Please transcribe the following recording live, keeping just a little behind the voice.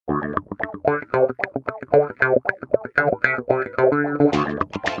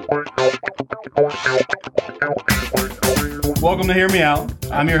Welcome to Hear Me Out.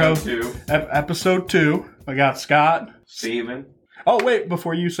 I'm your host. Episode 2. I got Scott. Steven. Oh, wait,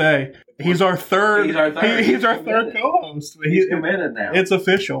 before you say, he's our third. He's our third co-host. He's committed now. It's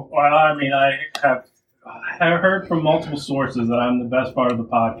official. Well, I mean, I have heard from multiple sources that I'm the best part of the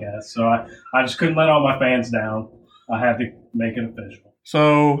podcast, so I just couldn't let all my fans down. I had to make it official.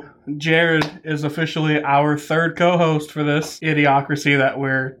 So, Jared is officially our third co-host for this idiocracy that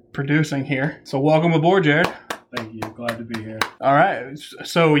we're producing here. So, welcome aboard, Jared. Thank you. Glad to be here. All right.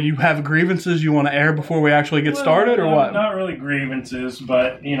 So, you have grievances you want to air before we actually get started, or what? Not really grievances,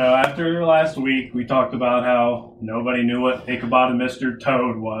 but, after last week, we talked about how nobody knew what Ichabod and Mr.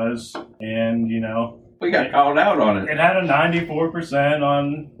 Toad was, and, we got called out on it. It had a 94%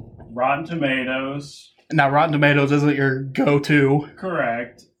 on Rotten Tomatoes. Now, Rotten Tomatoes isn't your go-to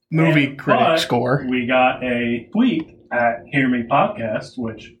Correct. movie critic score. We got a tweet at Hear Me Podcast,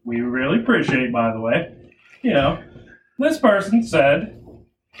 which we really appreciate, by the way. This person said,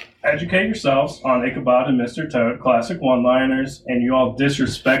 educate yourselves on Ichabod and Mr. Toad, classic one-liners, and you all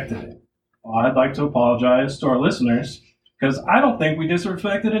disrespected it. Well, I'd like to apologize to our listeners, because I don't think we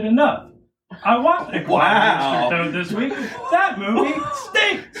disrespected it enough. I watched Ichabod and Mr. Toad this week. That movie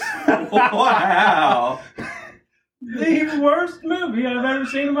stinks! Wow! The worst movie I've ever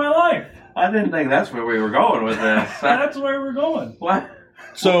seen in my life. I didn't think that's where we were going with this. That's where we're going. What?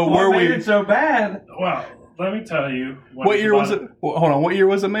 So, what made it so bad? Well, let me tell you. What year was it? Hold on. What year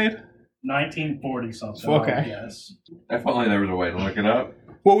was it made? 1940 something. Okay. Yes. If only there was a way to look it up.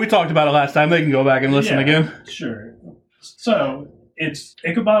 Well, we talked about it last time. They can go back and listen again. Sure. So, it's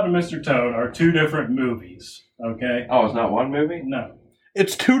Ichabod and Mr. Toad are two different movies. Okay. Oh, it's not one movie? No.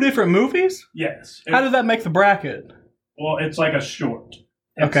 It's two different movies? Yes. How did that make the bracket? Well, it's like a short.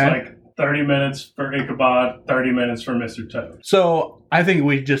 It's okay. like 30 minutes for Ichabod, 30 minutes for Mr. Toad. So, I think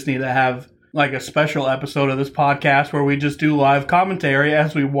we just need to have like a special episode of this podcast where we just do live commentary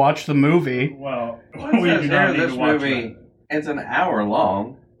as we watch the movie. Well, we do not need to watch movie. It's an hour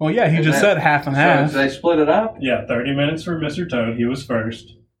long. Well, yeah, he just said half and half. So they split it up? Yeah, 30 minutes for Mr. Toad. He was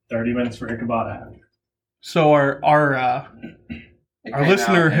first. 30 minutes for Ichabod after. So our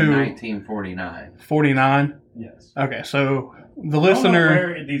listener who 1949. 49? Yes. Okay, so the I listener. don't know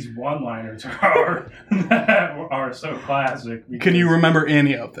where these one-liners are that are so classic. Can you remember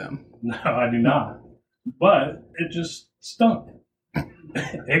any of them? No, I do not. But it just stunk.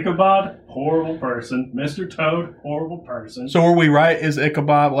 Ichabod, horrible person. Mr. Toad, horrible person. So were we right? Is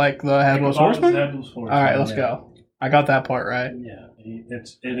Ichabod like the Headless Horseman? Headless Horseman. All right, let's go. I got that part right. Yeah, it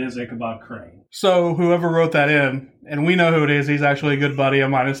is Ichabod Crane. So whoever wrote that in, and we know who it is, he's actually a good buddy of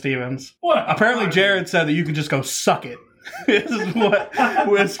mine and Steven's. What? Apparently Jared said that you can just go suck it. This is what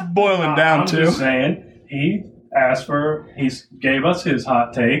it's boiling down to. I'm just saying, he gave us his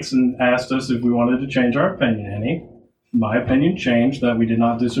hot takes and asked us if we wanted to change our opinion any. My opinion changed that we did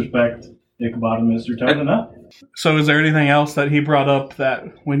not disrespect Ichabod and Mr. Toad enough. So is there anything else that he brought up that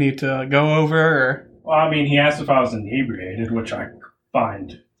we need to go over? Or? Well, I mean, he asked if I was inebriated, which I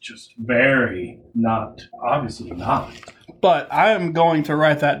find just very obviously not. But I am going to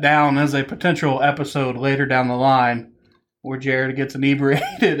write that down as a potential episode later down the line where Jared gets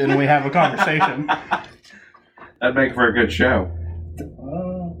inebriated and we have a conversation. That'd make for a good show.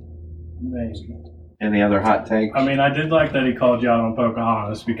 Maybe. Any other hot takes? I mean, I did like that he called you out on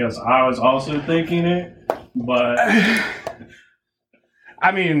Pocahontas because I was also thinking it, but...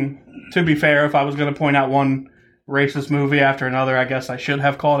 I mean, to be fair, if I was going to point out one racist movie after another, I guess I should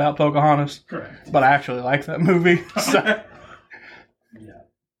have called out Pocahontas. Correct. But I actually like that movie. So,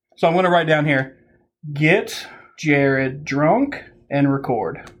 so I'm going to write down here, get Jared drunk and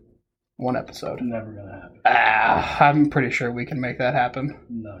record one episode. Never going to happen. I'm pretty sure we can make that happen.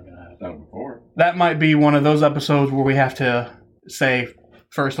 Not going to happen. Before. That might be one of those episodes where we have to say,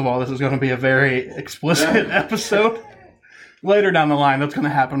 first of all, this is going to be a very explicit episode. Later down the line, that's going to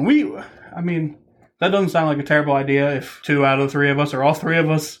happen. That doesn't sound like a terrible idea if 2 out of the 3 of us or all 3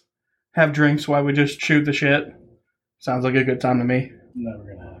 of us have drinks while we just shoot the shit. Sounds like a good time to me. Never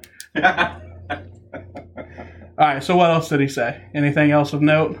going to happen. All right, so what else did he say? Anything else of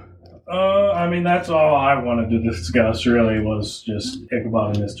note? I mean, that's all I wanted to discuss, really, was just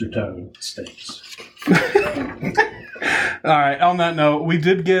Ichabod and Mr. Toad stinks. All right, on that note, we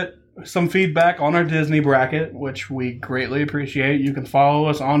did get some feedback on our Disney bracket, which we greatly appreciate. You can follow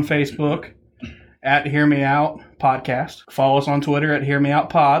us on Facebook at Hear Me Out Podcast. Follow us on Twitter at Hear Me Out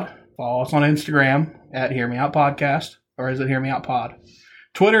Pod. Follow us on Instagram at Hear Me Out Podcast. Or is it Hear Me Out Pod?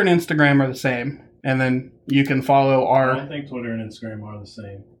 Twitter and Instagram are the same. And then You can follow I our... don't think Twitter and Instagram are the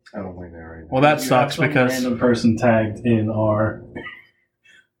same. I don't think they're right. Well, that You sucks have some because... random person tagged in our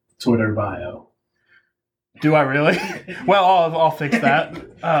Twitter bio. Do I really? Well, I'll fix that.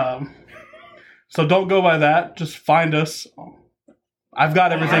 So don't go by that. Just find us. I've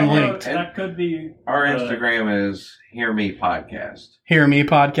got everything linked. That could be... Our Instagram is Hear Me Podcast. Hear Me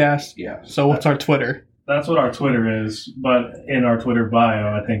Podcast. Yeah. So what's our Twitter? That's what our Twitter is, but in our Twitter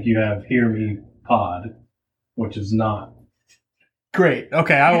bio, I think you have Hear Me Pod, which is not. Great.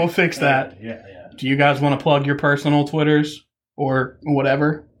 Okay, I will fix that. Yeah. Do you guys want to plug your personal Twitters or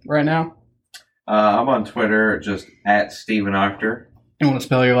whatever right now? I'm on Twitter, just at Stephen Octor. You want to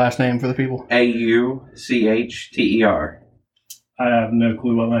spell your last name for the people? AUCHTER. I have no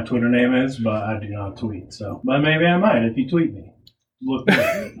clue what my Twitter name is, but I do not tweet. So, but maybe I might if you tweet me. Look me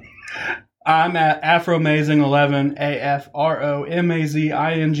up. I'm at Afromazing11,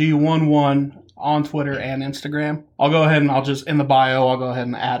 AFROMAZING11 on Twitter and Instagram. I'll go ahead and in the bio, I'll go ahead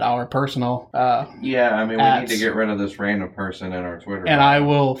and add our personal Yeah, I mean, we ads. need to get rid of this random person in our Twitter. And I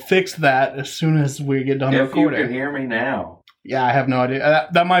will fix that as soon as we get done if recording. you can hear me now. Yeah, I have no idea.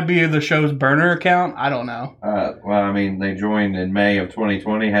 That might be the show's burner account. I don't know. Well, I mean, they joined in May of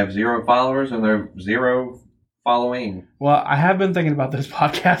 2020, have 0 followers, and they're 0 following. Well, I have been thinking about this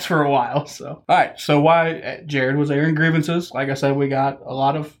podcast for a while. So, all right. So, why Jared was airing grievances? Like I said, we got a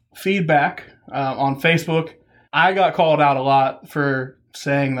lot of feedback on Facebook. I got called out a lot for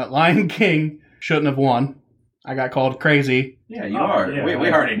saying that Lion King shouldn't have won. I got called crazy. Yeah, you are. Yeah, we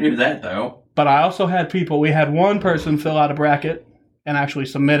already knew that, though. But I also had we had one person fill out a bracket and actually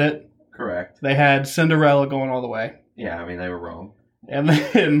submit it. Correct. They had Cinderella going all the way. Yeah, I mean, they were wrong. And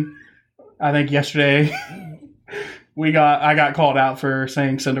then I think yesterday I got called out for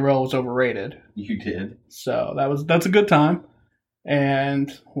saying Cinderella was overrated. You did. So that's a good time.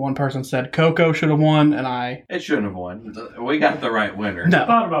 And one person said Coco should have won, and It shouldn't have won. We got the right winner. I no.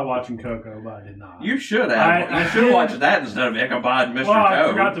 thought about watching Coco, but I did not. You should have. I You should have did. watched that instead of Ichabod and Mr. Well, I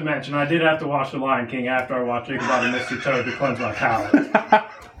Toad. forgot to mention, I did have to watch The Lion King after I watched Ichabod and Mr. Toad to cleanse my palate.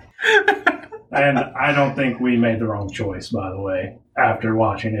 And I don't think we made the wrong choice, by the way, after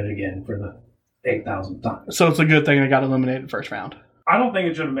watching it again for the 8,000th time. So it's a good thing I got eliminated first round. I don't think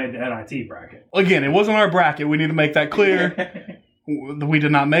it should have made the NIT bracket. Again, it wasn't our bracket. We need to make that clear. We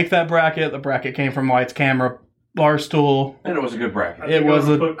did not make that bracket. The bracket came from Lights, Camera, Barstool. And it was a good I bracket. think It was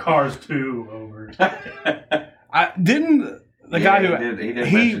I a- put Cars 2 over. I didn't. The guy who he did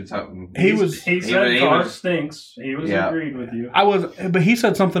he- mention something. he was. He said he Cars was- stinks. He was Yeah. agreed with you. But he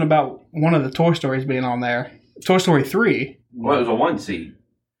said something about one of the Toy Stories being on there. Toy Story 3. Well, it was a 1 seed.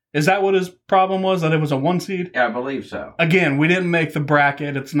 Is that what his problem was? That it was a 1 seed? Yeah, I believe so. Again, we didn't make the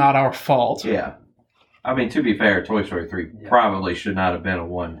bracket. It's not our fault. Yeah. I mean, to be fair, Toy Story 3 probably should not have been a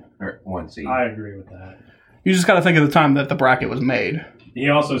 1 seed. I agree with that. You just got to think of the time that the bracket was made. He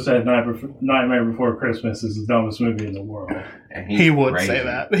also said Nightmare Before Christmas is the dumbest movie in the world. And he's He would crazy. say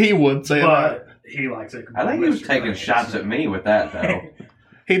that. He would say that. But he likes it. I think he was taking shots at me with that, though.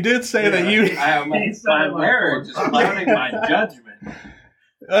 He did say that you. I am He said my it like marriage is 4 times. clouding my judgment.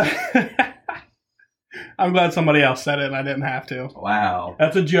 I'm glad somebody else said it and I didn't have to. Wow.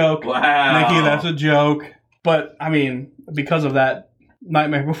 That's a joke. Wow. Nikki, that's a joke. But, I mean, because of that,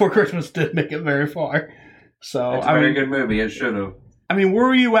 Nightmare Before Christmas did make it very far. So, It's a I very mean, good movie. It should have. I mean, where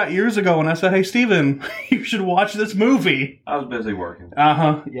were you at years ago when I said, "Hey, Steven, you should watch this movie"? I was busy working.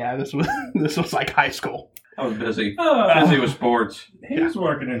 Yeah, this was like high school. I was busy. Oh, Busy with sports. he was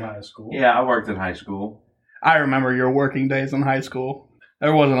working in high school. Yeah, I worked in high school. I remember your working days in high school.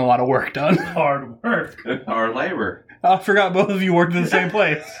 There wasn't a lot of work done. Hard work. Our labor. I forgot both of you worked in the same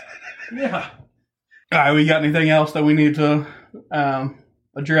place. Yeah. All right, we got anything else that we need to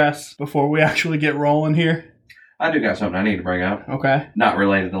address before we actually get rolling here? I do got something I need to bring up. Okay. Not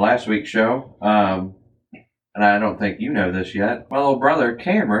related to last week's show. And I don't think you know this yet. My little brother,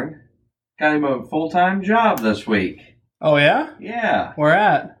 Cameron, got him a full-time job this week. Oh, yeah? Yeah. Where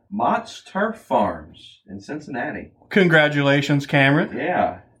at? Mott's Turf Farms in Cincinnati. Congratulations, Cameron.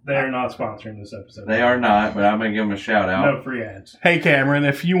 Yeah. They're not sponsoring this episode. They are not, but I'm going to give them a shout out. No free ads. Hey, Cameron,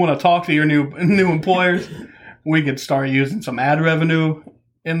 if you want to talk to your new employers, we could start using some ad revenue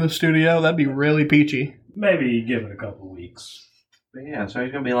in the studio. That'd be really peachy. Maybe give it a couple weeks. But yeah, so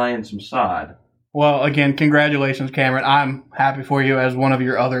he's going to be laying some sod. Well, again, congratulations, Cameron. I'm happy for you as one of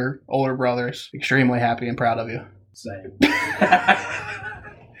your other older brothers. Extremely happy and proud of you. Same.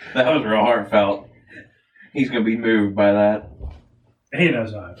 That was real heartfelt. He's going to be moved by that. He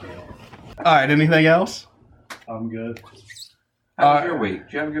knows how I feel. All right, anything else? I'm good. How was your week?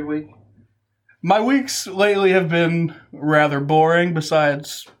 Did you have a good week? My weeks lately have been rather boring,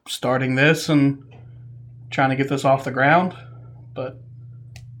 besides starting this and trying to get this off the ground, but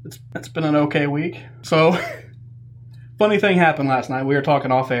it's been an okay week. So, funny thing happened last night. We were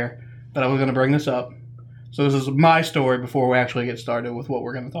talking off air that I was going to bring this up. So this is my story before we actually get started with what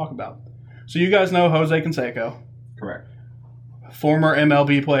we're going to talk about. So you guys know Jose Canseco. Correct. Former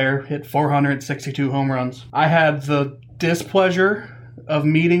MLB player, hit 462 home runs. I had the displeasure of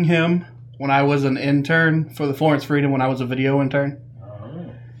meeting him when I was an intern for the Florence Freedom, when I was a video intern.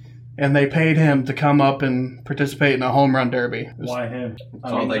 And they paid him to come up and participate in a home run derby. Why him?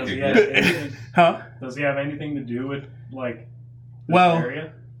 That's all they does could he have get. anything- Huh? Does he have anything to do with, like, this Well,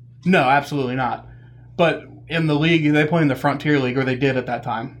 area? No, absolutely not. But in the league, they play in the Frontier League, or they did at that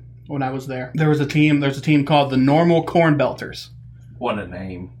time when I was there. There's a team called the Normal Corn Belters. What a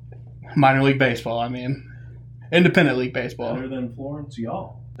name. Minor League Baseball, I mean. Independent League Baseball. Better than Florence,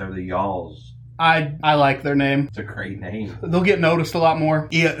 y'all. They're the Y'alls. I like their name. It's a great name. They'll get noticed a lot more.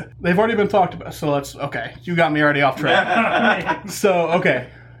 Yeah, they've already been talked about, so okay. You got me already off track. So, okay.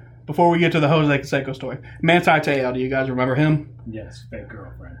 Before we get to the Jose Canseco story. Manti Te'o, do you guys remember him? Yes, fake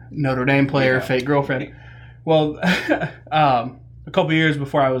girlfriend. Notre Dame player, Yeah. fake girlfriend. Well, a couple years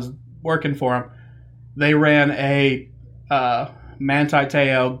before I was working for him, they ran a Manti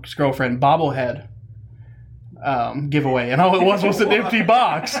Te'o's girlfriend bobblehead giveaway, and all it was an empty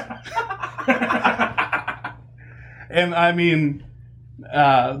box. And I mean,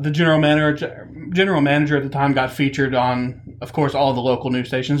 the general manager at the time got featured on, of course, all the local news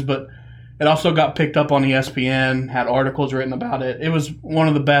stations, but it also got picked up on ESPN, had articles written about it. It was one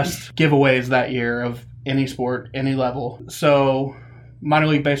of the best giveaways that year of any sport, any level. So, minor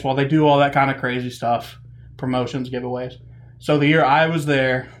league baseball, they do all that kind of crazy stuff, promotions, giveaways. So the year I was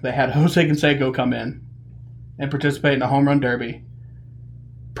there, they had Jose Canseco come in and participate in a home run derby.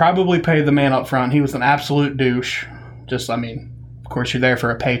 Probably paid the man up front. He was an absolute douche. Of course, you're there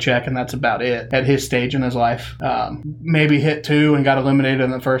for a paycheck, and that's about it at his stage in his life. Maybe hit 2 and got eliminated in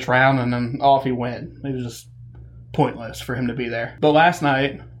the first round, and then off he went. It was just pointless for him to be there. But last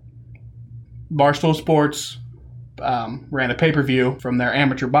night, Barstool Sports ran a pay-per-view from their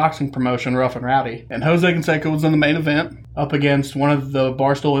amateur boxing promotion, Rough and Rowdy. And Jose Canseco was in the main event up against one of the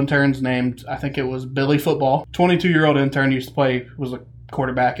Barstool interns named, I think it was Billy Football. 22-year-old intern, was a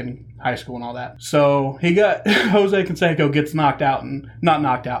quarterback in high school and all that. So Jose Canseco gets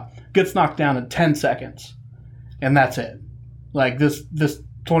gets knocked down in 10 seconds. And that's it. Like, this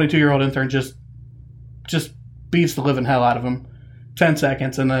 22-year-old intern just beats the living hell out of him. 10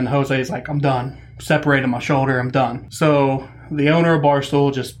 seconds, and then Jose's like, I'm done. Separated my shoulder, I'm done. So the owner of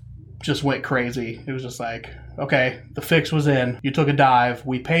Barstool just went crazy. It was just like, okay, the fix was in. You took a dive.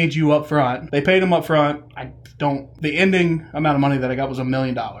 We paid you up front. They paid him up front. The ending amount of money that I got was $1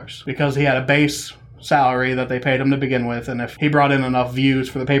 million because he had a base salary that they paid him to begin with, and if he brought in enough views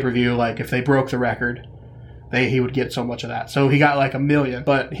for the pay-per-view, like if they broke the record, he would get so much of that. So he got like $1 million,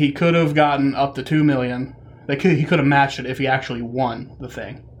 but he could have gotten up to $2 million. He could have matched it if he actually won the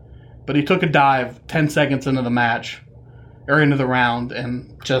thing. But he took a dive 10 seconds into the match, or into the round,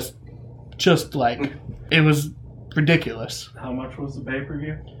 and just like, it was ridiculous. How much was the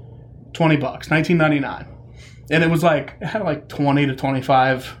pay-per-view? $20, $19.99. And it had like 20 to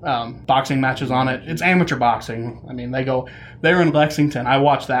 25 boxing matches on it. It's amateur boxing. I mean, they were in Lexington. I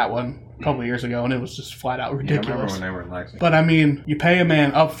watched that one a couple of years ago, and it was just flat out ridiculous. Yeah, I remember when they were in Lexington. But I mean, you pay a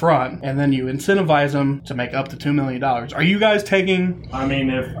man up front, and then you incentivize him to make up to $2 million. Are you guys taking... I mean,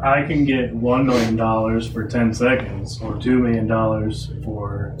 if I can get $1 million for 10 seconds or $2 million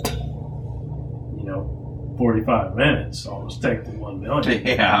for, 45 minutes, I'll just take the $1 million.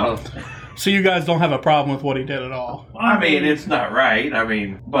 Yeah. So you guys don't have a problem with what he did at all? I mean, it's not right.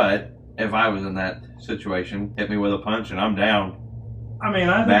 But if I was in that situation, hit me with a punch and I'm down. I mean,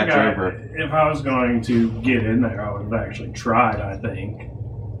 I Match think over. If I was going to get in there, I would have actually tried, I think.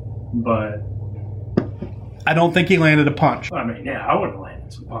 But, I don't think he landed a punch. I mean, yeah, I would have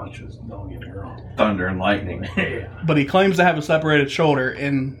landed some punches, don't get me wrong. Thunder and lightning. Yeah. But he claims to have a separated shoulder,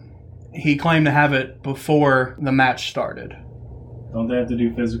 and he claimed to have it before the match started. Don't they have to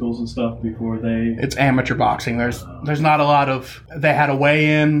do physicals and stuff before they... It's amateur boxing. There's not a lot of... They had a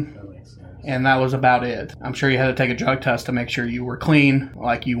weigh-in, That makes sense. and that was about it. I'm sure you had to take a drug test to make sure you were clean,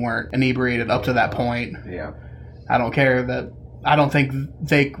 like you weren't inebriated up to that point. Yeah. I don't think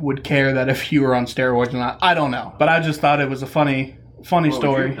they would care that if you were on steroids or not. I don't know. But I just thought it was a funny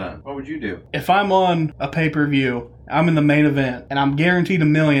story. What would you do? If I'm on a pay-per-view, I'm in the main event, and I'm guaranteed $1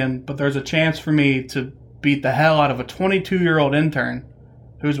 million, but there's a chance for me to beat the hell out of a 22-year-old intern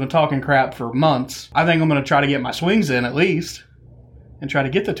who's been talking crap for months, I think I'm going to try to get my swings in at least and try to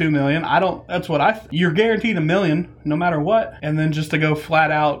get the $2 million. You're guaranteed $1 million no matter what. And then just to go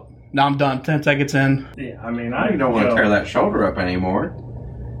flat out Now I'm done. 10 seconds in. Yeah, I mean, You don't want to tear that shoulder up anymore.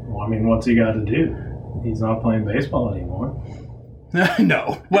 Well, I mean, what's he got to do? He's not playing baseball anymore.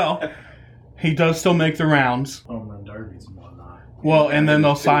 No. Well, he does still make the rounds. Home run derbies and whatnot. Well, and then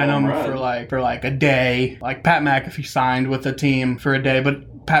they'll Two sign home him runs. for like a day. Like Pat McAfee signed with the team for a day,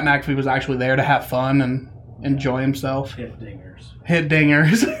 but Pat McAfee was actually there to have fun and enjoy himself. Hit dingers. Hit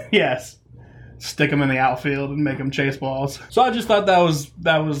dingers. Yes. Stick him in the outfield and make him chase balls. So I just thought that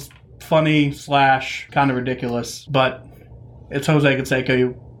was funny / kind of ridiculous. But it's Jose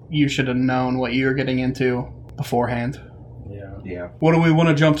Canseco. You should have known what you were getting into beforehand. Yeah. What do we want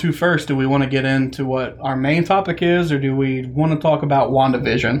to jump to first? Do we want to get into what our main topic is, or do we want to talk about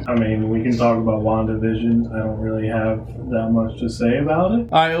WandaVision? I mean, we can talk about WandaVision. I don't really have that much to say about it.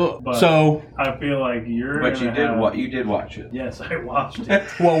 All right, But- so I feel like you're. But you gonna did have- what? You did watch it. Yes, I watched it.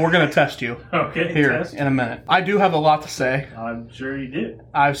 well, we're gonna test you Okay, here test. in a minute. I do have a lot to say. I'm sure you did.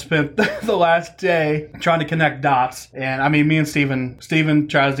 I've spent the last day trying to connect dots, and I mean, me and Steven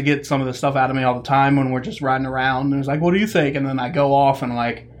tries to get some of this stuff out of me all the time when we're just riding around, and he's like, "What do you think?" And then I go off and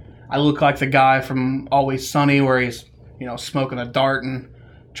like, I look like the guy from Always Sunny where he's, smoking a dart and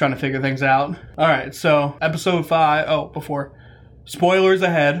trying to figure things out. All right, so episode 5. Oh, before spoilers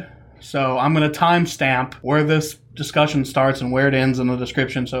ahead. So I'm going to timestamp where this discussion starts and where it ends in the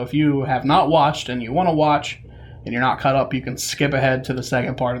description. So if you have not watched and you want to watch and you're not caught up, you can skip ahead to the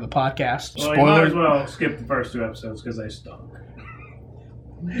second part of the podcast. Well, you might as Spoilers. well skip the first 2 episodes because they stunk.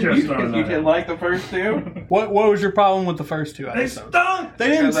 Just throwing You that didn't out. like the first two? What was your problem with the first 2 They episodes? stunk! They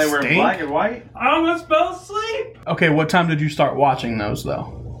didn't Because they were in stink. black and white? I almost fell asleep! Okay, what time did you start watching those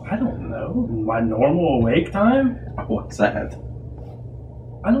though? I don't know. My normal awake time? What's that?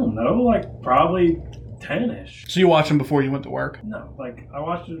 I don't know. Like, probably 10-ish. So you watched them before you went to work? No, like, I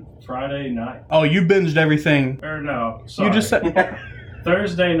watched it Friday night. Oh, you binged everything. Or no, sorry. You just said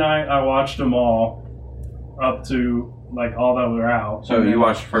Thursday night, I watched them all up to, like, all that were out. So you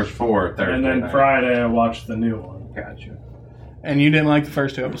watched the first 4 Thursday And then night. Friday, I watched the new one. Gotcha. and you didn't like the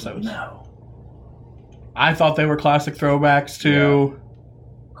first 2 episodes. No. I thought they were classic throwbacks to.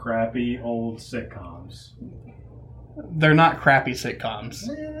 Crappy old sitcoms. They're not crappy sitcoms.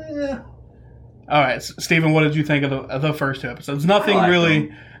 Eh, All right, Stephen, what did you think of the first 2 episodes? Nothing liked really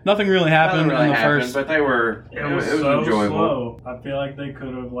happened Nothing really in the happened, first. but they were. It was it was so enjoyable. slow. I feel like they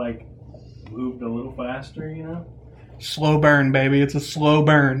could have, like, moved a little faster, you know? Slow burn, baby. It's a slow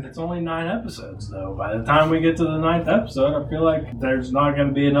burn. It's only 9 episodes, though. By the time we get to the 9th episode, I feel like there's not going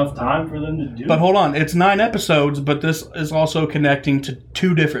to be enough time for them to do But it. hold on, it's 9 episodes, but this is also connecting to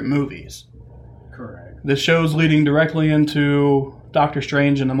 2 different movies. Correct. This show's leading directly into Doctor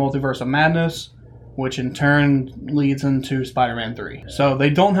Strange and the Multiverse of Madness, which in turn leads into Spider-Man 3. So they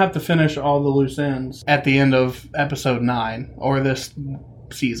don't have to finish all the loose ends at the end of episode 9 or this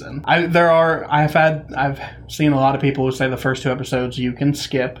season. I've seen a lot of people who say the first 2 episodes you can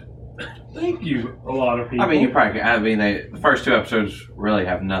skip. Thank you, a lot of people. I mean, you probably. The first 2 episodes really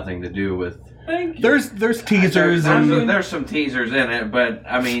have nothing to do with. Thank you. There's teasers and There's some teasers in it, but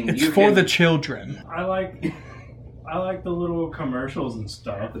I mean, it's you for can, the children. I like the little commercials and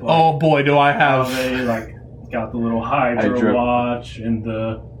stuff. Like Oh boy, do I how have. they, like, got the little Hydra Hydra. watch and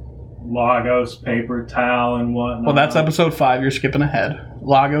the Lagos paper towel and whatnot. Well, that's episode 5. You're skipping ahead.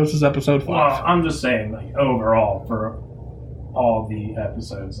 Lagos is episode 5. Well, I'm just saying, like, overall, for all the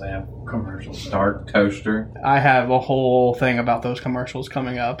episodes, they have commercials. Stark Toaster. I have a whole thing about those commercials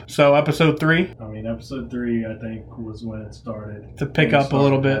coming up. So episode 3, I mean, episode 3, I think, was when it started. to pick when it up a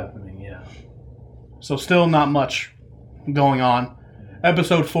little started bit. happening, yeah. So still not much going on.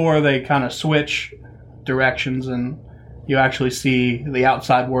 Episode 4, they kind of switch directions and you actually see the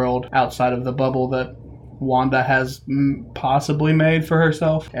outside world outside of the bubble that Wanda has possibly made for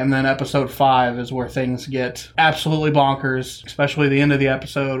herself. And then episode 5 is where things get absolutely bonkers, especially the end of the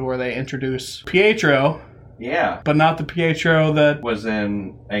episode where they introduce Pietro, Yeah, but not the Pietro that... was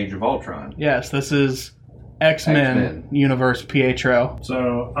in Age of Ultron. Yes, this is X-Men X-Men. universe Pietro.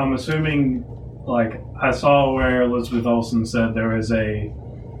 So I'm assuming, like, I saw where Elizabeth Olsen said there is a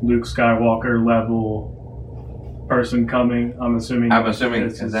Luke Skywalker level person coming. I'm assuming.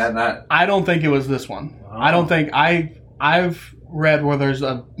 this Is that not? I don't think it was this one. Oh. I don't think I've read where there's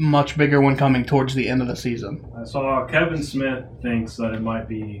a much bigger one coming towards the end of the season. I saw Kevin Smith thinks that it might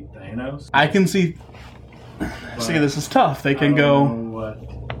be Thanos. I can see. but See, this is tough. They I can don't go.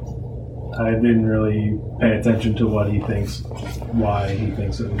 know I didn't really pay attention to what he thinks, why he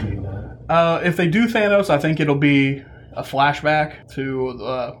thinks it would be that. If they do Thanos, I think it'll be a flashback to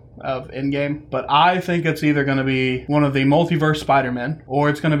of Endgame. But I think it's either going to be one of the multiverse Spider-Men, or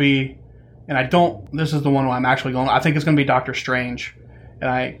it's going to be, and I don't. This is the one I'm actually going. I think it's going to be Doctor Strange, And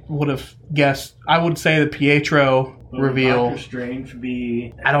I would have guessed, I would say the Pietro Would reveal. Doctor Strange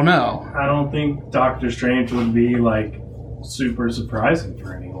be? I don't know. I don't think Doctor Strange would be like super surprising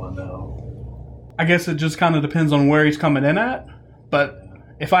for anyone though. I guess it just kind of depends on where he's coming in at. But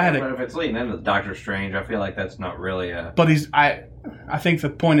if I had But a, if it's leading into Doctor Strange, I feel like that's not really a... but I think the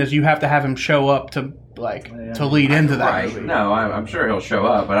point is you have to have him show up to to lead into that Right. movie. No, I'm sure he'll show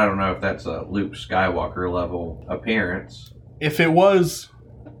up, but I don't know if that's a Luke Skywalker level appearance. If it was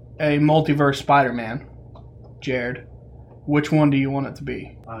a multiverse Spider-Man, Jared, which one do you want it to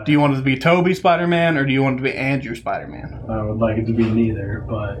be? Do you want it to be Tobey Spider-Man or do you want it to be Andrew Spider-Man? I would like it to be neither,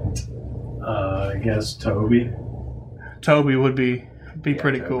 but I guess Toby. Toby would be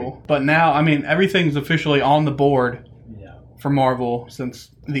pretty Toby. cool. But now, I mean, everything's officially on the board Yeah. for Marvel since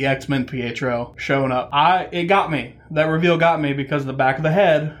the X-Men Pietro showing up. It got me. That reveal got me because the back of the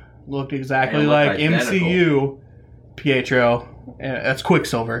head looked exactly And it looked like identical. MCU Pietro. That's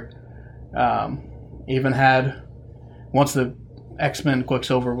Quicksilver. Even had, once the X-Men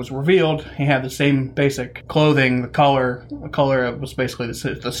Quicksilver was revealed, he had the same basic clothing. The color was basically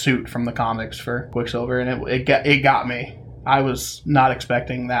the suit from the comics for Quicksilver, and it got me. I was not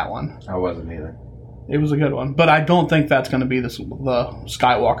expecting that one. I wasn't either. It was a good one, but I don't think that's going to be the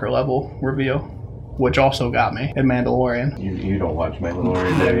Skywalker level reveal, which also got me in Mandalorian. You don't watch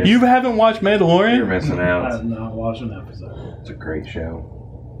Mandalorian, do You haven't watched You're Mandalorian? missing I out. have not watched an episode. It's a great show.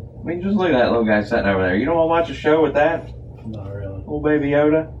 I mean, just look at that little guy sitting over there. You don't want to watch a show with that? Not really. Little baby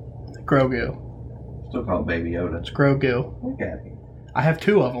Yoda? Grogu. Still call it Baby Yoda. It's Grogu. Look at him. I have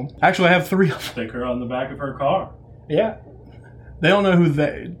 2 of them. Actually, I have 3 of them. Stick her on the back of her car. Yeah. They don't know who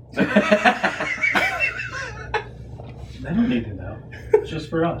they... They don't need to know. It's just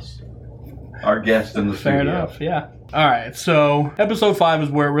for us. Our guest in the Fair studio. enough, yeah. All right, so episode 5 is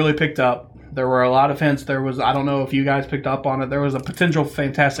where it really picked up. There were a lot of hints. There was, I don't know if you guys picked up on it, there was a potential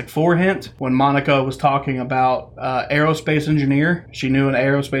Fantastic Four hint when Monica was talking about aerospace engineer. She knew an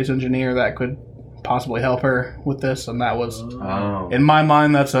aerospace engineer that could possibly help her with this, and that was, Oh. in my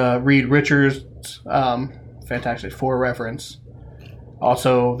mind, that's a Reed Richards Fantastic Four reference.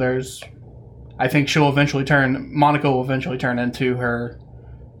 Also, I think Monica will eventually turn into her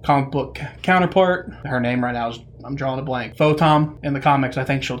comic book counterpart. Her name right now is, I'm drawing a blank, Photon. In the comics, I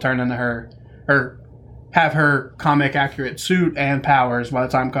think she'll turn into have her comic accurate suit and powers by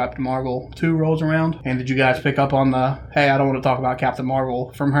the time Captain Marvel 2 rolls around. And did you guys pick up on hey, I don't want to talk about Captain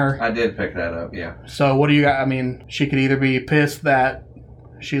Marvel from her? I did pick that up, yeah. So what do you got? I mean, she could either be pissed that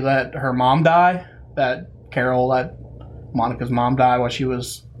she let her mom die, that Carol let Monica's mom die while she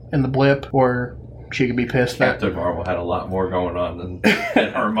was in the blip, or she could be pissed that... Captain Marvel had a lot more going on than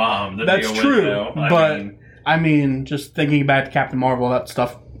her mom to That's deal with, true, though. but I mean, just thinking back to Captain Marvel,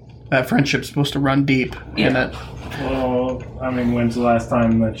 that friendship's supposed to run deep in it. Well, I mean, when's the last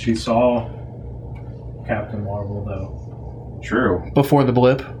time that she saw Captain Marvel, though? True. Before the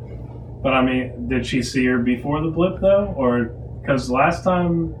blip. But I mean, did she see her before the blip, though? Or, because last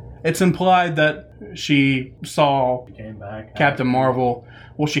time It's implied that she saw she came back, Captain Marvel.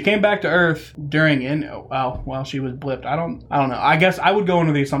 Well, she came back to Earth while she was blipped. I don't know. I guess I would go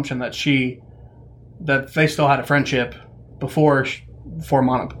under the assumption that they still had a friendship before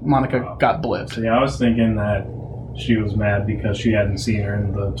Monica got blipped. See, I was thinking that she was mad because she hadn't seen her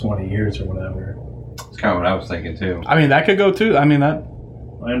in the 20 years or whatever. That's kind of what I was thinking, too. I mean, that could go too. I mean, that...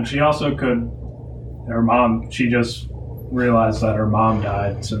 And she also her mom, she just realized that her mom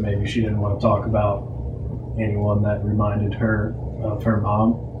died, so maybe she didn't want to talk about anyone that reminded her of her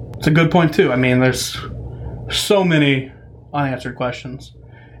mom. It's a good point too. I mean, there's so many unanswered questions.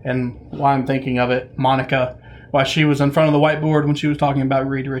 And while I'm thinking of it, Monica, while she was in front of the whiteboard when she was talking about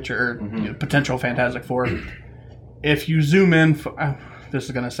Reed Richards, potential Fantastic Four, if you zoom in, this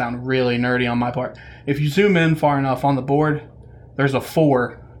is going to sound really nerdy on my part. If you zoom in far enough on the board, there's a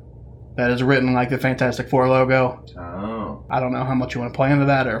 4 that is written like the Fantastic Four logo. Oh. I don't know how much you want to play into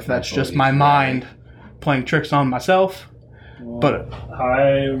that, or if that's That's just what my he's mind playing tricks on myself. But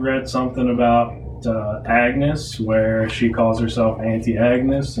I read something about Agnes, where she calls herself Auntie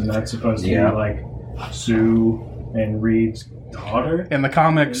Agnes, and that's supposed to be like Sue and Reed's daughter in the in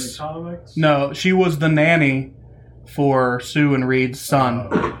comics, the comics. no, she was the nanny for Sue and Reed's son.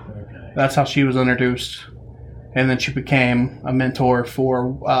 Oh, okay. That's how she was introduced, and then she became a mentor for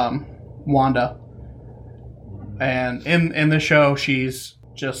Wanda. And in the show, she's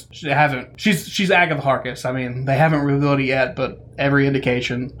Agatha Harkness. I mean, they haven't revealed it yet, but every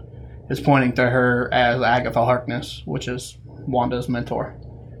indication is pointing to her as Agatha Harkness, which is Wanda's mentor.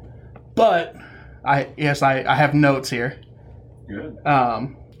 But I have notes here. Good.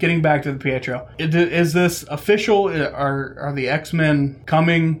 getting back to the Pietro, is this official? Are the X-Men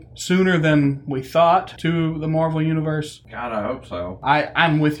coming sooner than we thought to the Marvel Universe? God, I hope so.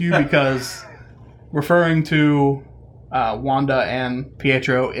 I'm with you because referring to Wanda and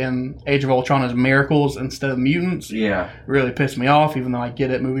Pietro in Age of Ultron as miracles instead of mutants really pissed me off, even though I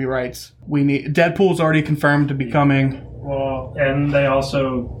get it, movie rights. Deadpool's already confirmed to be coming. Well, and they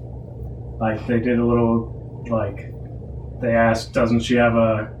also, they did a little, they asked, doesn't she have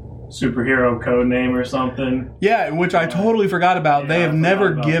a superhero code name or something? Yeah, which I totally forgot about. They have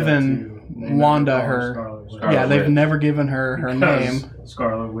never given Wanda her... they've never given her name.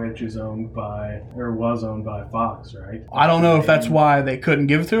 Scarlet Witch was owned by Fox, right? I don't know if that's why they couldn't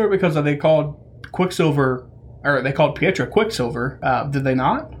give it to her, because they called Quicksilver, or they called Pietro Quicksilver. Did they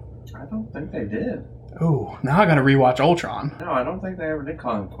not? I don't think they did. Oh, now I gotta rewatch Ultron. No, I don't think they ever did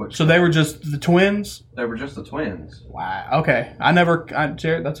call him Quicksilver. So they were just the twins? They were just the twins. Wow. Okay.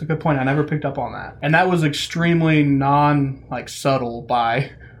 Jared, that's a good point. I never picked up on that. And that was extremely subtle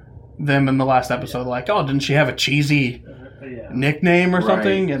by them in the last episode. Didn't she have a cheesy nickname or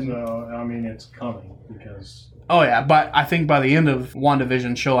something? And so, it's coming because... Oh, yeah. But I think by the end of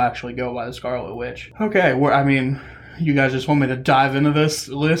WandaVision, she'll actually go by the Scarlet Witch. Okay. You guys just want me to dive into this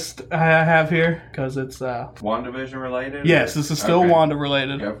list I have here? Because it's... WandaVision related? Yes, this is still Wanda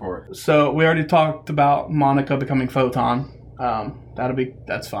related. Go for it. So we already talked about Monica becoming Photon.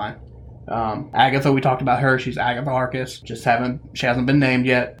 That's fine. Agatha, we talked about her. She's Agatha Harkness. She hasn't been named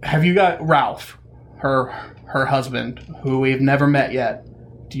yet. Have you got Ralph, her husband, who we've never met yet?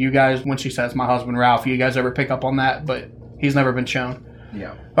 Do you guys, when she says my husband Ralph, you guys ever pick up on that? But he's never been shown.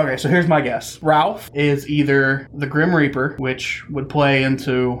 Yeah. Okay, so here's my guess. Ralph is either the Grim Reaper, which would play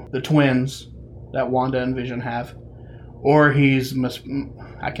into the twins that Wanda and Vision have, or he's,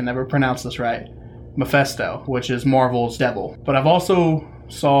 I can never pronounce this right, Mephisto, which is Marvel's devil. But I've also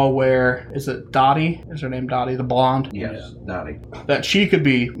saw where, is it Dottie? Is her name Dottie, the blonde? Yes, Dottie. That she could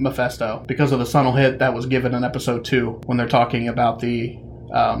be Mephisto because of the subtle hit that was given in episode 2 when they're talking about the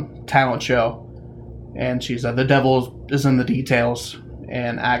talent show. And she said, the devil is in the details.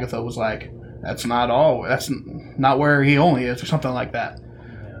 And Agatha was like, that's not where he only is, or something like that.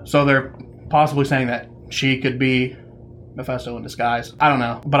 Yeah. So they're possibly saying that she could be Mephisto in disguise. I don't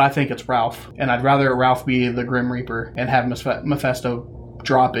know, but I think it's Ralph. And I'd rather Ralph be the Grim Reaper and have Mephisto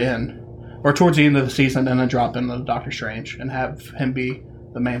drop in, or towards the end of the season, and then drop into Doctor Strange and have him be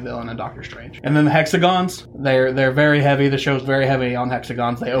the main villain in Doctor Strange. And then the hexagons, they're very heavy. The show's very heavy on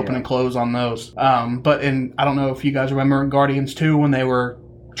hexagons. They open and close on those. But I don't know if you guys remember in Guardians 2 when they were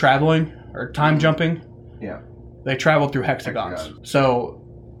traveling or time jumping. Yeah. They traveled through hexagons. So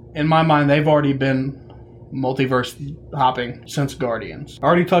in my mind, they've already been multiverse hopping since Guardians.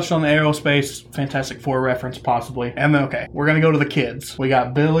 Already touched on the aerospace, Fantastic Four reference possibly. And then, okay, we're going to go to the kids. We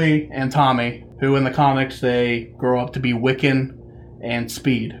got Billy and Tommy, who in the comics, they grow up to be Wiccan and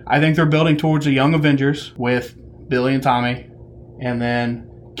Speed. I think they're building towards a Young Avengers with Billy and Tommy, and then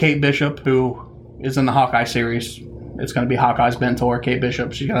Kate Bishop, who is in the Hawkeye series. It's going to be Hawkeye's mentor, Kate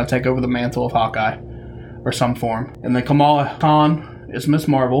Bishop. She's going to take over the mantle of Hawkeye, or some form. And then Kamala Khan is Miss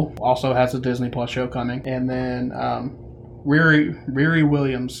Marvel, also has a Disney Plus show coming. And then Riri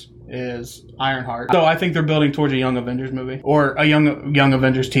Williams is Ironheart. So I think they're building towards a Young Avengers movie, or a Young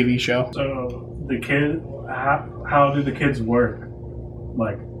Avengers TV show. So the kid, how do the kids work?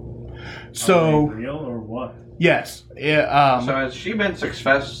 Are they real or what? Yes. So has she been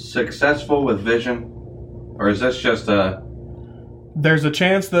successful with Vision, or is this just a? There's a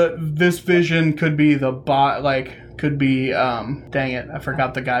chance that this Vision could be the bot. Could be. Dang it! I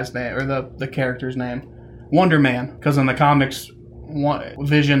forgot the guy's name or the character's name. Wonder Man, because in the comics,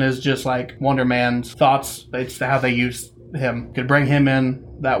 Vision is just like Wonder Man's thoughts. It's how they use him. Could bring him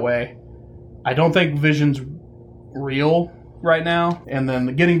in that way. I don't think Vision's real right now. And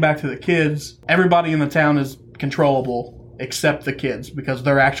then getting back to the kids, everybody in the town is controllable except the kids because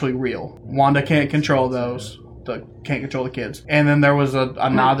they're actually real. Wanda can't control those. Can't control the kids. And then there was a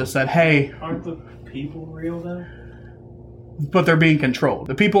nod that said, hey, aren't the people real then? But they're being controlled.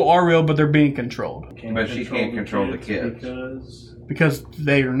 The people are real, but they're being controlled. But she can't control the kids. Because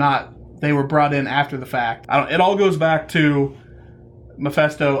they are not. They were brought in after the fact. It all goes back to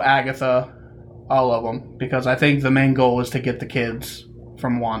Mephisto, Agatha, all of them, because I think the main goal is to get the kids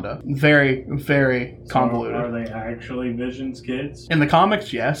from Wanda. Very, very convoluted. So are they actually Vision's kids? In the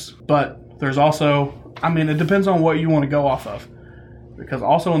comics, yes, but there's also, it depends on what you want to go off of. Because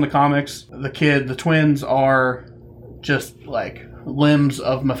also in the comics, the twins are just like limbs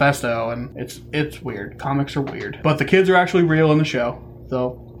of Mephisto, and it's weird. Comics are weird. But the kids are actually real in the show,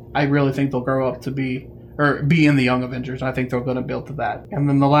 though I really think they'll grow up to be or be in the Young Avengers. I think they're going to build to that. And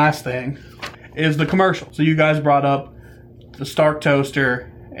then the last thing is the commercial. So you guys brought up the Stark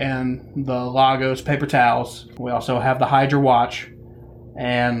toaster and the Lagos paper towels. We also have the Hydra watch,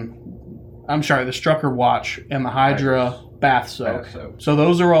 and the Strucker watch and the Hydra bath soap. So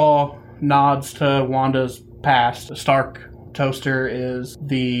those are all nods to Wanda's past. The Stark toaster is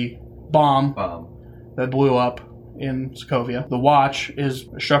the bomb that blew up in Sokovia. The watch is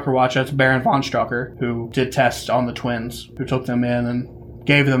a Strucker watch. That's Baron von Strucker, who did tests on the twins, who took them in and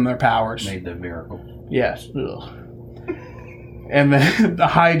gave them their powers. Made the miracle. Yes. Ugh. And then the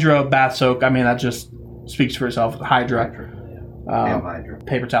Hydra bath soak, I mean, that just speaks for itself. Hydra. Hydra.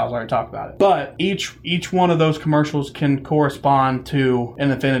 Paper towels, I already talked about it. But each one of those commercials can correspond to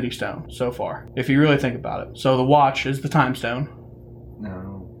an Infinity Stone so far, if you really think about it. So the watch is the Time Stone.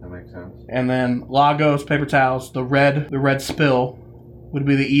 No, that makes sense. And then Lagos paper towels, the red spill would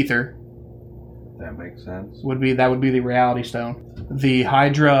be the ether. That makes sense. That would be the Reality Stone. The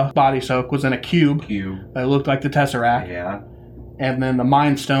Hydra body soak was in a cube. That looked like the Tesseract. Yeah. And then the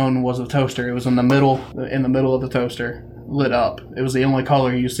Mind Stone was the toaster. It was in the middle of the toaster, lit up. It was the only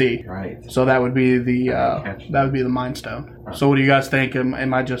color you see. Right. So that would be the Mind Stone. Right. So what do you guys think?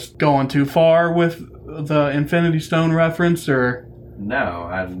 Am I just going too far with the Infinity Stone reference, or? No.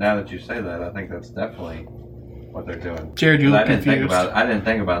 Now that you say that, I think that's definitely what they're doing. Jared, you look confused. I didn't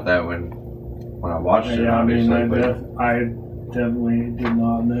think about that when I watched it. Yeah, obviously, I definitely did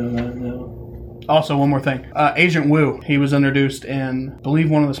not know that. No. Also, one more thing. Agent Wu, he was introduced in, I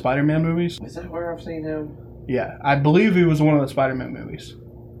believe, one of the Spider-Man movies. Is that where I've seen him? Yeah, I believe he was in one of the Spider-Man movies.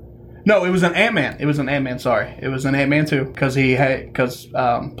 No, it was an Ant-Man. It was an Ant-Man, sorry. It was an Ant-Man 2, because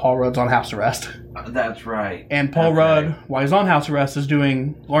Paul Rudd's on house arrest. That's right. And Paul Rudd, while he's on house arrest, is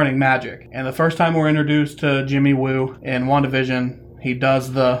learning magic. And the first time we're introduced to Jimmy Woo in WandaVision, he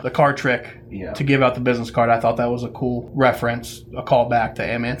does the card trick to give out the business card. I thought that was a cool reference, a callback to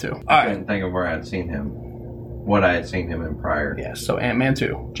Ant-Man 2. I couldn't think of where I had seen him, what I had seen him in prior. Yeah, so Ant-Man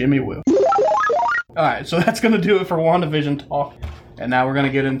 2, Jimmy Woo. Alright, so that's going to do it for WandaVision talk. And now we're going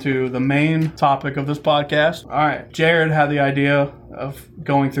to get into the main topic of this podcast. Alright, Jared had the idea of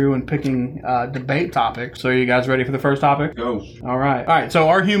going through and picking debate topics. So are you guys ready for the first topic? Go. Alright, so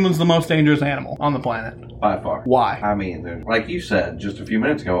are humans the most dangerous animal on the planet? By far. Why? I mean, like you said just a few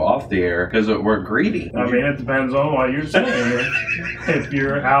minutes ago off the air, because we're greedy. I mean, it depends on what you're saying. If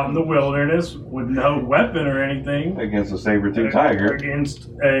you're out in the wilderness with no weapon or anything against a saber-toothed tiger, against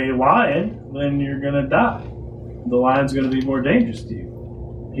a lion, then you're going to die. The lion's going to be more dangerous to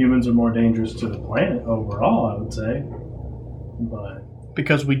you. Humans are more dangerous to the planet overall, I would say. But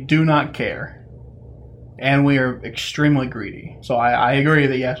because we do not care. And we are extremely greedy. So I agree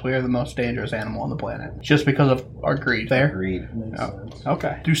that, yes, we are the most dangerous animal on the planet. Just because of our greed. There? Greed. Makes sense.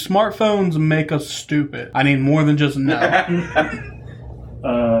 Okay. Do smartphones make us stupid? I need more than just no.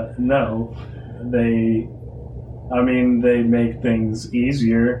 No. They make things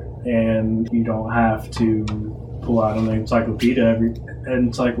easier, and you don't have to pull out an encyclopedia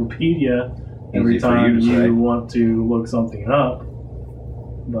every time you want to look something up.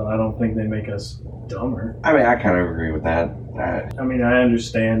 But I don't think they make us dumber. I mean, I kind of agree with that. I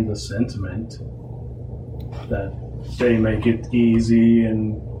understand the sentiment that they make it easy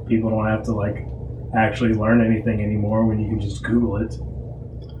and people don't have to actually learn anything anymore when you can just Google it.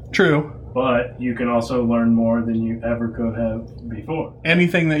 True. But you can also learn more than you ever could have before.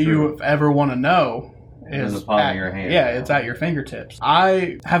 Anything that you ever want to know is in the palm of your hand. Yeah, it's at your fingertips.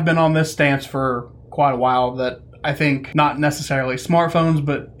 I have been on this stance for quite a while that I think not necessarily smartphones,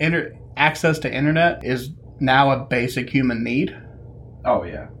 but access to internet is now a basic human need. Oh,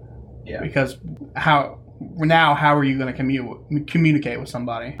 yeah. Yeah. Because how are you going to communicate with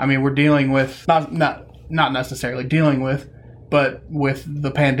somebody? I mean, we're dealing with, not necessarily dealing with, but with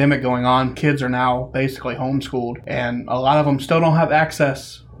the pandemic going on, kids are now basically homeschooled, and a lot of them still don't have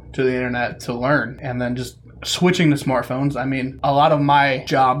access to the internet to learn. And then just switching to smartphones, I mean, a lot of my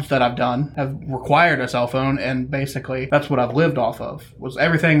jobs that I've done have required a cell phone, and basically that's what I've lived off of. Was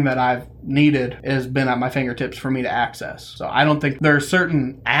everything that I've needed has been at my fingertips for me to access. So I don't think there are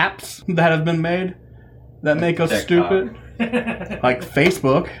certain apps that have been made that make us stupid, like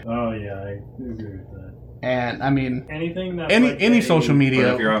Facebook. Oh yeah, I agree with that. And I mean, anything that any social media.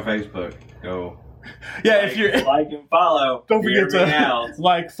 But if you're on Facebook, go. Yeah, if you're like and follow. Don't forget to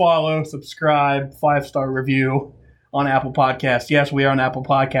like, follow, subscribe, 5-star review on Apple Podcasts. Yes, we are on Apple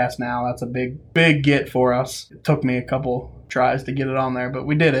Podcasts now. That's a big get for us. It took me a couple tries to get it on there, but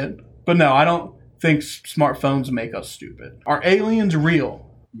we did it. But no, I don't think smartphones make us stupid. Are aliens real?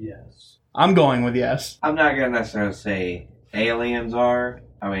 Yes. I'm going with yes. I'm not going to necessarily say aliens are.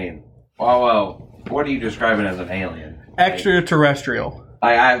 I mean, Well, what are you describing as an alien? Extraterrestrial.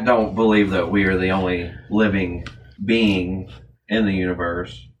 I don't believe that we are the only living being in the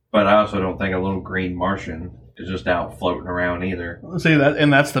universe, but I also don't think a little green Martian is just out floating around either. See that,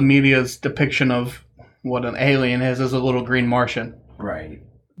 and that's the media's depiction of what an alien is as a little green Martian. Right.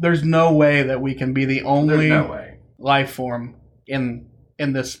 There's no way that we can be the only There's no way. life form in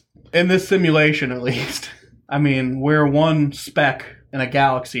this simulation, at least. I mean, we're one speck in a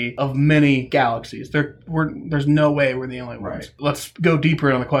galaxy of many galaxies. There's no way we're the only ones. Right. Let's go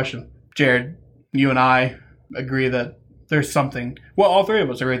deeper on the question. Jared, you and I agree that there's something. Well, all three of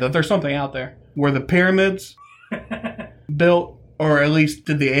us agree that there's something out there. Were the pyramids built, or at least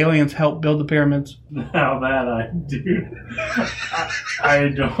did the aliens help build the pyramids? Now that I do. I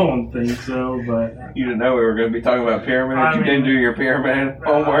don't think so, but You didn't know we were going to be talking about pyramids? You didn't do your pyramid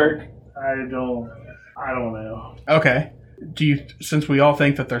homework? I don't know. Okay. Since we all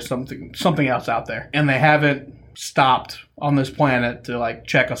think that there's something else out there, and they haven't stopped on this planet to like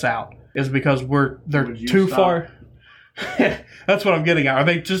check us out, is because they're Would you too stop? far. That's what I'm getting at. Are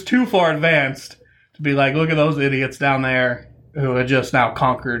they just too far advanced to be like, look at those idiots down there who had just now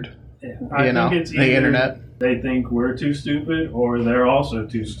conquered, I you know, think it's the either internet? They think we're too stupid, or they're also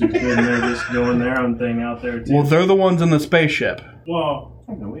too stupid, and they're just doing their own thing out there too. Well, they're the ones in the spaceship. Well,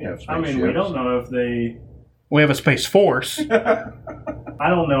 We have I mean, we don't know if they. We have a space force. I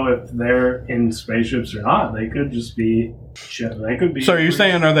don't know if they're in spaceships or not. They could just be. They could be. So are you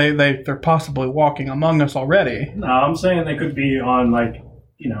saying they're possibly walking among us already? No, I'm saying they could be on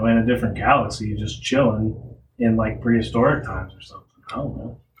in a different galaxy, just chilling in like prehistoric times or something. I don't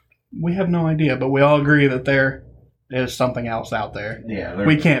know. We have no idea, but we all agree that there is something else out there. Yeah,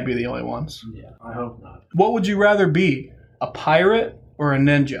 We can't be the only ones. Yeah, I hope not. What would you rather be, a pirate or a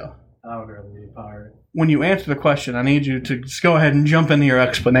ninja? I would rather be a pirate. When you answer the question, I need you to just go ahead and jump into your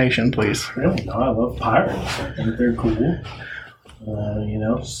explanation, please. Really? No, I love pirates. I think they're cool.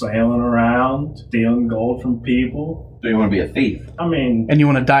 Sailing around, stealing gold from people. So you want to be a thief? I mean, And you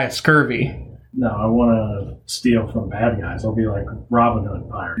want to die of scurvy. no, I want to steal from bad guys. I'll be like Robin Hood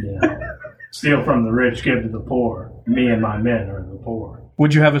pirate, Steal from the rich, give to the poor. Me and my men are the poor.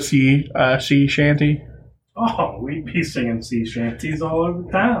 Would you have a sea shanty? Oh, we'd be singing sea shanties all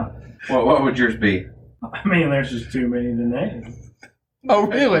over town. What would yours be? I mean, there's just too many to name. Oh,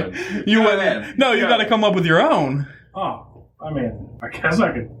 really? You Go would? ahead. No, you Go got to ahead. come up with your own. Oh, I mean, I guess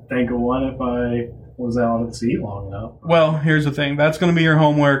I could think of one if I was out at sea long enough. Well, here's the thing. That's going to be your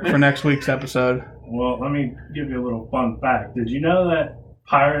homework for next week's episode. Well, let me give you a little fun fact. Did you know that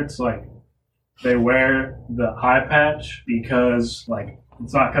pirates, they wear the eye patch because,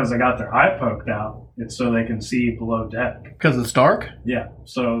 it's not because they got their eye poked out. It's so they can see below deck. Because it's dark? Yeah.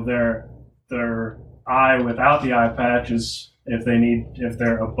 So their eye without the eye patch is if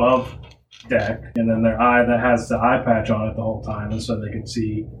they're above deck, and then their eye that has the eye patch on it the whole time, and so they can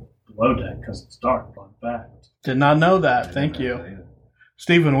see below deck because it's dark. Fun fact. Did not know that. Thank you.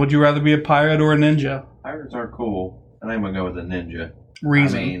 Steven, would you rather be a pirate or a ninja? Pirates are cool. I think I'm going to go with a ninja.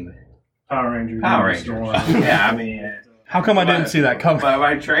 Reason. I mean, Power Rangers. Power Ninja Rangers. Storm. Yeah, I mean, How come I didn't see that coming?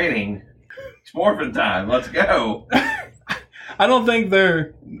 by training, it's morphin' time. Let's go. I don't think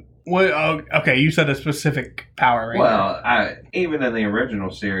they're... Well, okay, you said a specific Power Ranger. Well, even in the original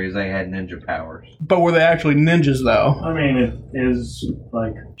series, they had ninja powers. But were they actually ninjas, though? I mean, it is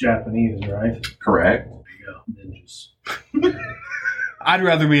Japanese, right? Correct. There you go. Ninjas. I'd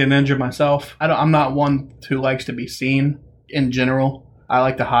rather be a ninja myself. I'm not one who likes to be seen in general. I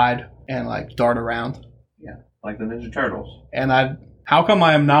like to hide and dart around. Like the Ninja Turtles. And how come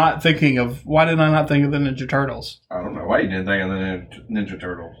I am not thinking of... Why did I not think of the Ninja Turtles? I don't know why you didn't think of the Ninja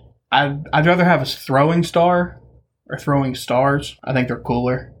Turtles. I'd rather have a throwing star or throwing stars. I think they're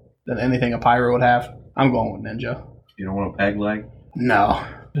cooler than anything a pirate would have. I'm going with ninja. You don't want a peg leg? No.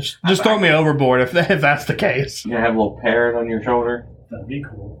 Just throw me overboard if that's the case. You have a little parrot on your shoulder? That'd be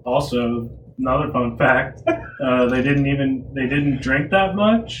cool. Also, another fun fact: they didn't drink that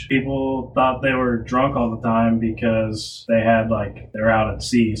much. People thought they were drunk all the time because they're out at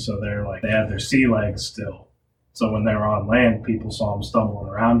sea, so they had their sea legs still. So when they were on land, people saw them stumbling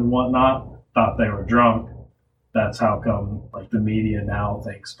around and whatnot, thought they were drunk. That's how come the media now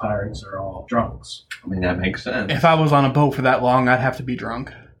thinks pirates are all drunks. I mean, that makes sense. If I was on a boat for that long, I'd have to be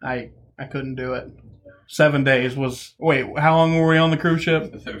drunk. I couldn't do it. 7 days was... Wait, how long were we on the cruise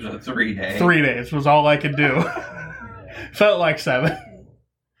ship? If it was a 3 day. 3 days was all I could do. Felt like 7.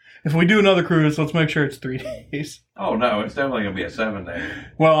 If we do another cruise, let's make sure it's 3 days. Oh, no, it's definitely going to be a 7 day.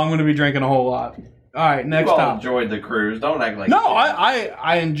 Well, I'm going to be drinking a whole lot. All right, next You all topic. enjoyed the cruise. Don't act like... No,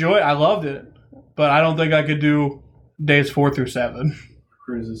 I enjoyed. I loved it, but I don't think I could do days 4 through 7.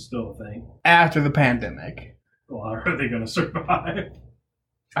 Cruise is still a thing. After the pandemic. Well, how are they going to survive?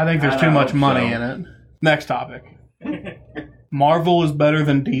 I think there's I too much hope money so. in it. Next topic. Marvel is better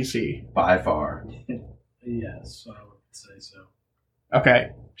than DC. By far. Yes, I would say so.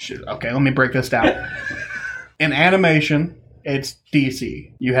 Okay. Okay, let me break this down. In animation, it's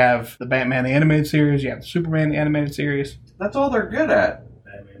DC. You have the Batman the Animated Series, you have the Superman the Animated Series. That's all they're good at.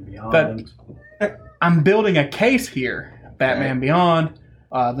 Batman Beyond. I'm building a case here. Batman Beyond,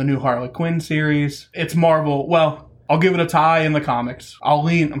 the new Harley Quinn series. It's Marvel. Well, I'll give it a tie in the comics. I'm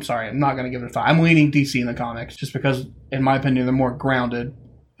not going to give it a tie. I'm leaning DC in the comics just because, in my opinion, they're more grounded.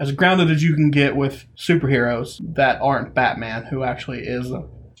 As grounded as you can get with superheroes that aren't Batman, who actually is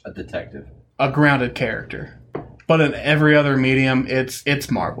A detective. a grounded character. But in every other medium,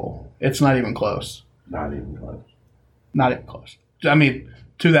 it's Marvel. It's not even close. Not even close. Not even close. I mean,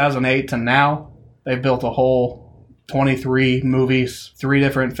 2008 to now, they've built a whole 23 movies, 3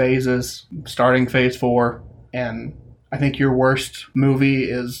 different phases, starting phase 4. And I think your worst movie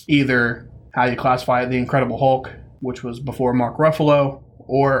is either how you classify it, The Incredible Hulk, which was before Mark Ruffalo,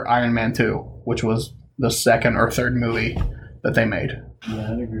 or Iron Man 2, which was the second or third movie that they made.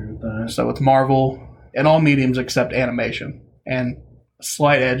 Yeah, I'd agree with that. So it's Marvel in all mediums except animation, and a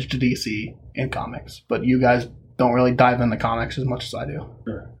slight edge to DC in comics. But you guys don't really dive into comics as much as I do.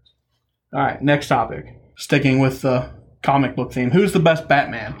 Sure. All right, next topic. Sticking with the comic book theme, who's the best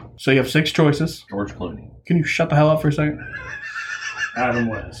Batman? So you have 6 choices. George Clooney. Can you shut the hell up for a second? Adam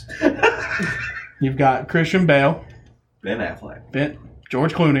West. You've got Christian Bale, Ben Affleck.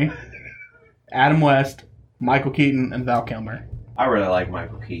 George Clooney, Adam West, Michael Keaton, and Val Kilmer. I really like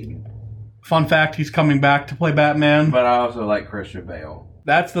Michael Keaton. Fun fact, he's coming back to play Batman. But I also like Christian Bale.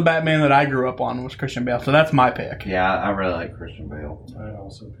 That's the Batman that I grew up on, was Christian Bale. So that's my pick. Yeah, I really like Christian Bale. I'd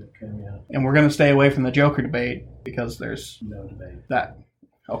also pick him, yeah. And we're going to stay away from the Joker debate because there's No debate. that.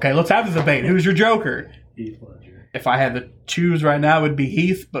 Okay, let's have the debate. Who's your Joker? Heath Ledger. If I had to choose right now, it would be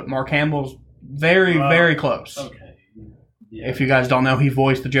Heath, but Mark Hamill's very, very close. Okay. Yeah. If you guys don't know, he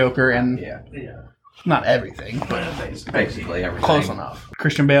voiced the Joker and Yeah. Yeah. not everything, but Basically everything. close enough.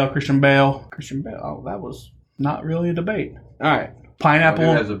 Christian Bale. Oh, that was not really a debate. All right. Pineapple.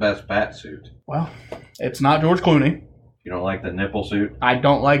 Who has the best bat suit? Well, it's not George Clooney. You don't like the nipple suit? I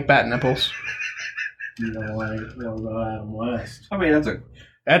don't like bat nipples. You know, like, what about Adam West? I mean,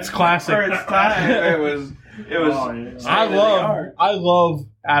 That's classic. for its time, it was. Oh, yeah. I love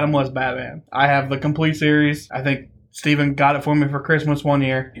Adam West Batman. I have the complete series. I think Steven got it for me for Christmas one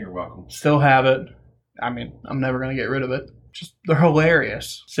year. You're welcome. Still have it. I mean, I'm never going to get rid of it. Just, they're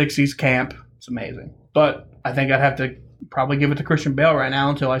hilarious. 60s camp. It's amazing. But I think I'd have to probably give it to Christian Bale right now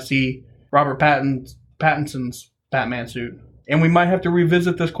until I see Robert Pattinson's Batman suit. And we might have to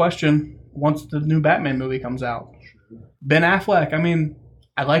revisit this question once the new Batman movie comes out. Ben Affleck, I mean,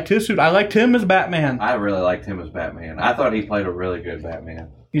 I liked his suit. I liked him as Batman. I really liked him as Batman. I thought he played a really good Batman.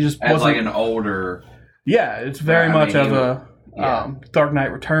 He just As wasn't like an older. Yeah, it's very I much mean, of a yeah. Dark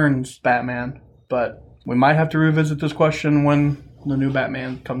Knight Returns Batman, but we might have to revisit this question when the new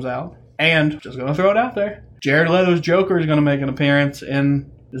Batman comes out. And, just going to throw it out there, Jared Leto's Joker is going to make an appearance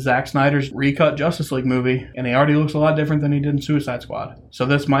in Zack Snyder's recut Justice League movie, and he already looks a lot different than he did in Suicide Squad. So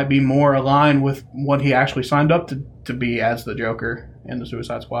this might be more aligned with what he actually signed up to be as the Joker in the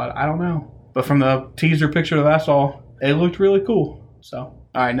Suicide Squad. I don't know. But from the teaser picture that I saw, it looked really cool. So, all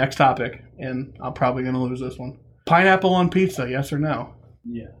right, next topic, and I'm probably going to lose this one. Pineapple on pizza, yes or no?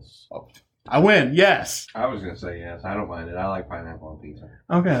 Yes. Oh, I win, yes. I was going to say yes. I don't mind it. I like pineapple on pizza.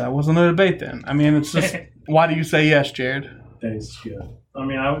 Okay, that wasn't a debate then. I mean, it's just, why do you say yes, Jared? Tastes good. I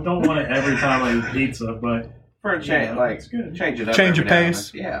mean, I don't want it every time I eat pizza, but For a change, yeah, it's good. change it up. Change every your now and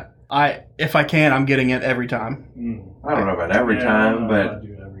pace. then. Yeah. If I can, I'm getting it every time. I don't know about every Yeah, I time, don't know but if I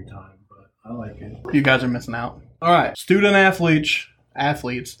do it every time, but I like it. You guys are missing out. All right, student athletes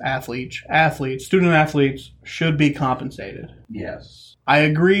should be compensated. yes. I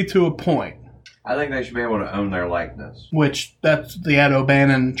agree to a point, I think they should be able to own their likeness. which that's the Ed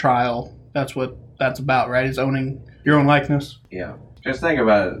O'Bannon trial. That's what that's about, right? Is owning your own likeness. Yeah. Just think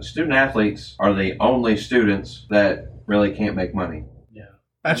about it. Student athletes are the only students that really can't make money. Yeah.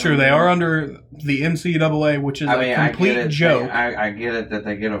 That's true. They are under the NCAA, which is a complete I get it. joke. I get it that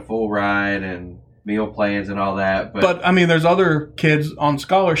they get a full ride and meal plans and all that, But I mean, there's other kids on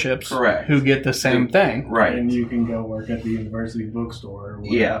scholarships Correct. who get the same thing. right. And you can go work at the university bookstore or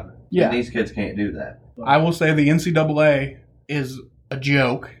whatever. Yeah. Yeah. And these kids can't do that. I will say the NCAA is a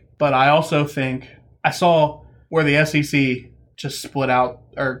joke, but I also think I saw where the SEC just split out,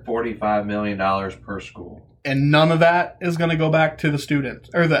 $45 million per school. and none of that is going to go back to the students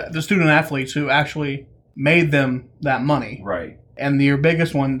or the student athletes who actually made them that money. Right. And your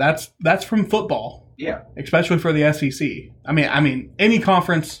biggest one, that's from football, Yeah. especially for the SEC. I mean, any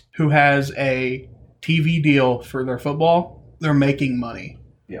conference who has a TV deal for their football, they're making money.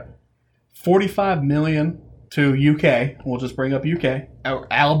 Yeah. $45 million to UK. We'll just bring up UK.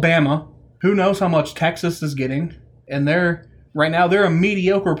 Alabama. Who knows how much Texas is getting? And right now they're a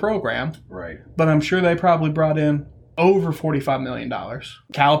mediocre program, Right. but I'm sure they probably brought in over $45 million.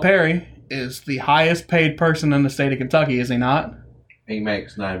 Calipari is the highest paid person in the state of Kentucky, is he not? He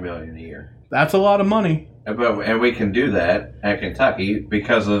makes $9 million a year. That's a lot of money. And we can do that at Kentucky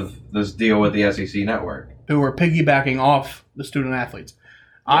because of this deal with the SEC network. Who are piggybacking off the student athletes.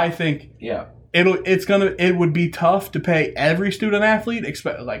 I think Yeah. it would be tough to pay every student athlete.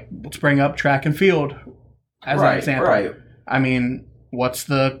 Like, let's bring up track and field as an example. Right. I mean, what's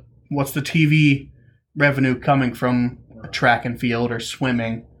the TV revenue coming from track and field or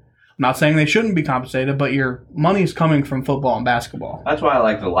swimming? I'm not saying they shouldn't be compensated, but your money's coming from football and basketball. That's why I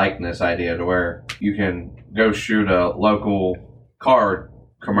like the likeness idea, to where you can go shoot a local car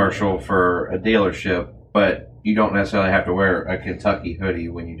commercial for a dealership, but you don't necessarily have to wear a Kentucky hoodie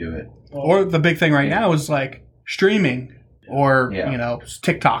when you do it. Or the big thing right now is like streaming or, Yeah.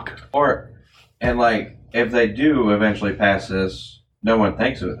 TikTok. And like, if they do eventually pass this, no one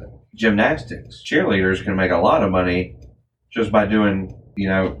thinks of it. Gymnastics. Cheerleaders can make a lot of money just by doing,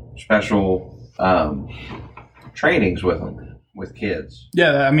 special trainings with them, with kids.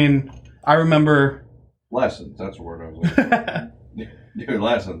 Yeah, I mean, I remember. Lessons. That's the word I was looking for. Doing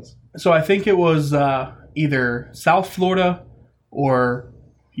lessons. So I think it was either South Florida or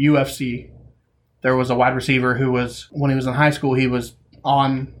UFC. There was a wide receiver who was, when he was in high school, he was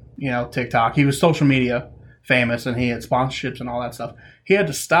on, TikTok. He was social media famous, and he had sponsorships and all that stuff. He had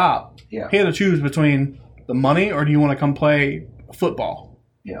to stop. Yeah. He had to choose between the money or do you want to come play football?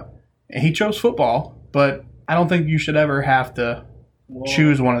 Yeah. And he chose football, but I don't think you should ever have to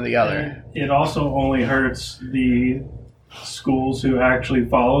choose one or the other. It also only hurts the schools who actually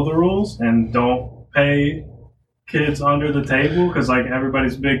follow the rules and don't pay kids under the table, because like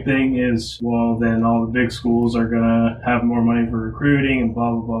everybody's big thing is, well, then all the big schools are gonna have more money for recruiting and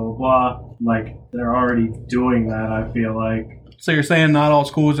blah blah blah blah blah. Like, they're already doing that, I feel like. So you're saying not all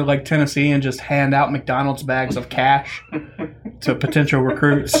schools are like Tennessee and just hand out McDonald's bags of cash to potential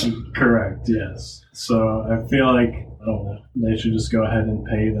recruits? Correct, yes. So I feel like, I don't know, they should just go ahead and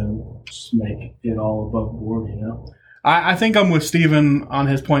pay them, just make it all above board, I think I'm with Steven on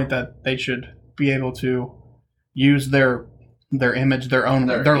his point that they should be able to use their image, their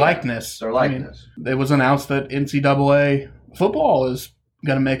likeness. Their likeness. I mean, it was announced that NCAA football is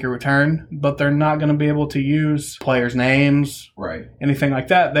going to make a return, but they're not going to be able to use players' names, Right. anything like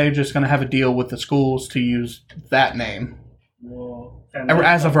that. They're just going to have a deal with the schools to use that name, Well,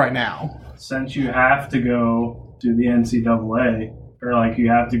 as of right now. Since you have to go to the NCAA, or like you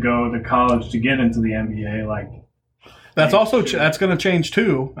have to go to college to get into the NBA, like That's also that's going to change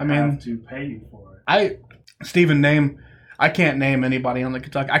too. I mean, have to pay you for it. I can't name anybody on the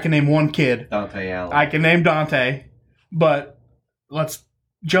Kentucky. I can name one kid. Dante Allen. I can name Dante, but let's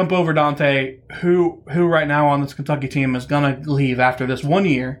jump over Dante, who right now on this Kentucky team is going to leave after this 1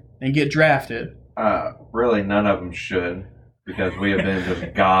 year and get drafted. Really, none of them should, because we have been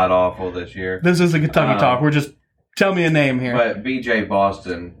just god awful this year. This is a Kentucky talk. We're just tell me a name here. But BJ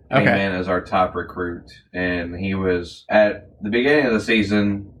Boston came in as our top recruit, and he was at the beginning of the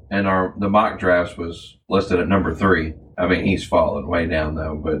season, and the mock drafts was listed at number 3. I mean, he's fallen way down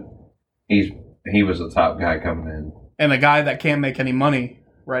though, but he was the top guy coming in. And a guy that can't make any money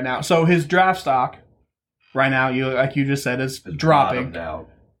right now. So his draft stock right now, like you just said, is dropping.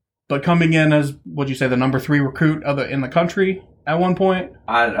 But coming in as, would you say, the number 3 recruit in the country at one point?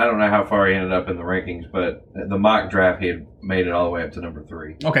 I don't know how far he ended up in the rankings, but the mock draft, he had made it all the way up to number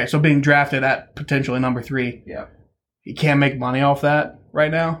 3. Okay, so being drafted at potentially number 3. Yeah. He can't make money off that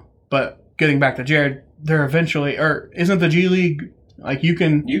right now. But getting back to Jared, they're eventually, or isn't the G League, like you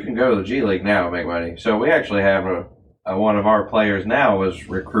can go to the G League now and make money. So we actually have one of our players now was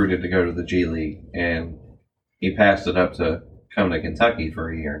recruited to go to the G League, and he passed it up to come to Kentucky for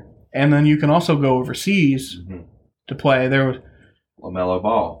a year. And then you can also go overseas to play. There was LaMelo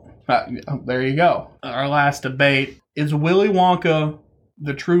Ball. There you go. Our last debate is Willy Wonka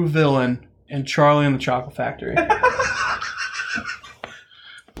the true villain in Charlie and the Chocolate Factory.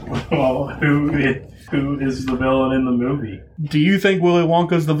 Well, who is the villain in the movie? Do you think Willy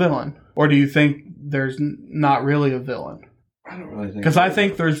Wonka's the villain, or do you think there's not really a villain? I don't really think. Because I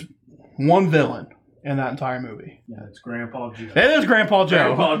think there's one villain, in that entire movie. Yeah, it's Grandpa Joe. It is Grandpa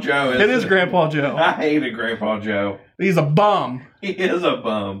Joe. Grandpa Joe. It is Grandpa Joe. I hated Grandpa Joe. He's a bum. He is a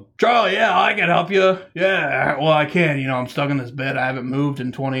bum. Charlie, yeah, I can help you. Yeah, well, I can. You know, I'm stuck in this bed. I haven't moved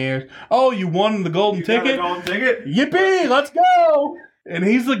in 20 years. Oh, you won the golden ticket? Golden ticket? Yippee! Let's go! And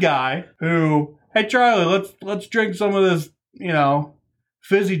he's the guy who, hey, Charlie, let's drink some of this, you know,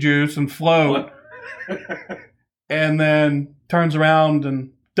 fizzy juice and float. And then turns around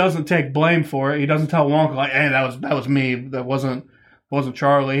and doesn't take blame for it. He doesn't tell Wonka, like, hey, that was me. That wasn't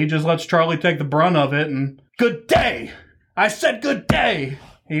Charlie. He just lets Charlie take the brunt of it and good day. I said good day.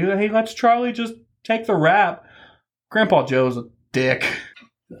 He lets Charlie just take the rap. Grandpa Joe's a dick.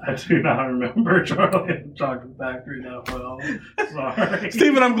 I do not remember Charlie and the Chocolate Factory that well. Sorry.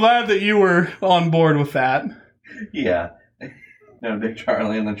 Steven, I'm glad that you were on board with that. Yeah. No, Big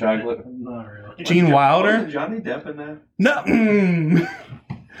Charlie and the Chocolate. Not really. Gene Wilder? Wasn't Johnny Depp in that? No.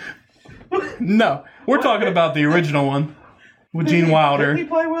 No. We're talking about the original one with Gene Wilder Did he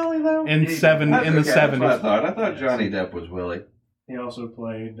play Willie, though? in the 70s. That's what I thought. I thought Johnny Depp was Willie. He also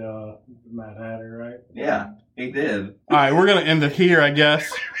played Mad Hatter, right? Yeah, he did. All right, we're going to end it here, I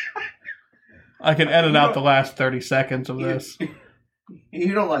guess. I can edit out the last 30 seconds of this.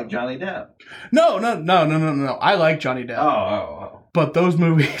 You don't like Johnny Depp? No. I like Johnny Depp. Oh. But those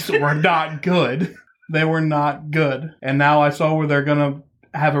movies were not good. They were not good. And now I saw where they're going to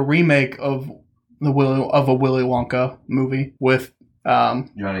have a remake of a Willy Wonka movie with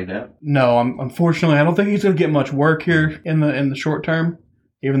Johnny Depp? No, unfortunately, I don't think he's going to get much work here in the short term.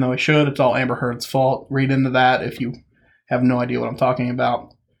 Even though he should, it's all Amber Heard's fault. Read into that if you have no idea what I'm talking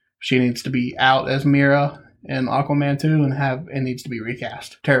about. She needs to be out as Mira in Aquaman 2 and it needs to be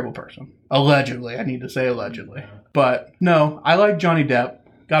recast. Terrible person. Allegedly, I need to say allegedly. But no, I like Johnny Depp.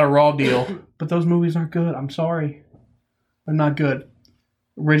 Got a raw deal, but those movies aren't good. I'm sorry, they're not good.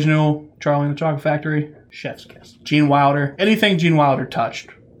 Original Charlie and the Chocolate Factory, chef's kiss. Gene Wilder, anything Gene Wilder touched,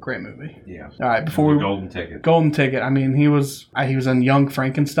 great movie. Yeah. All right, before we Golden Ticket. Golden Ticket. I mean, he was in Young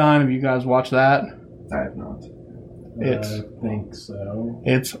Frankenstein. Have you guys watched that? I have not. I think so.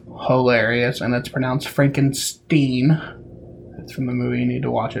 It's hilarious, and it's pronounced Frankenstein. It's from the movie. You need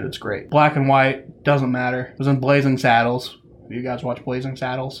to watch it. It's great. Black and white, doesn't matter. It was in Blazing Saddles. You guys watch Blazing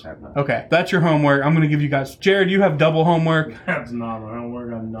Saddles? I have not. Okay, that's your homework. I'm going to give you guys... Jared, you have double homework. That's not my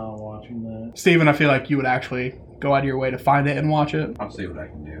homework. I'm not watching that. Steven, I feel like you would actually go out of your way to find it and watch it. I'll see what I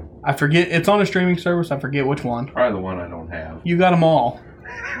can do. I forget. It's on a streaming service. I forget which one. Probably the one I don't have. You got them all.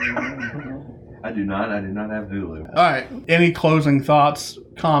 I do not have Hulu. All right. Any closing thoughts,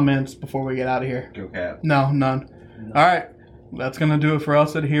 comments before we get out of here? Go Cat. No, none. All right. That's going to do it for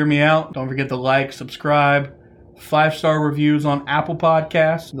us at Hear Me Out. Don't forget to like, subscribe, 5-star reviews on Apple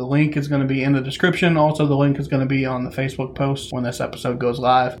Podcasts. The link is going to be in the description. Also, the link is going to be on the Facebook post when this episode goes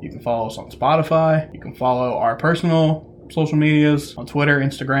live. You can follow us on Spotify. You can follow our personal social medias on Twitter,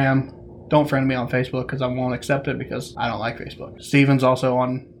 Instagram. Don't friend me on Facebook because I won't accept it because I don't like Facebook. Steven's also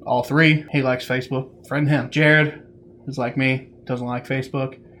on all three. He likes Facebook. Friend him. Jared is like me. Doesn't like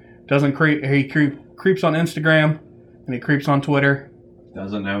Facebook. He creeps on Instagram and he creeps on Twitter.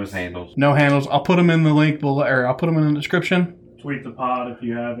 Doesn't know his handles. No handles. I'll put them in the link below, or I'll put them in the description. Tweet the pod if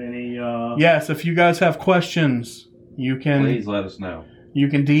you have any. Yes, if you guys have questions, you can. Please let us know. You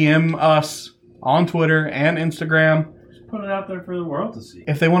can DM us on Twitter and Instagram. Just put it out there for the world to see.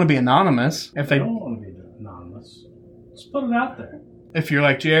 If they want to be anonymous, They don't want to be anonymous. Just put it out there. If you're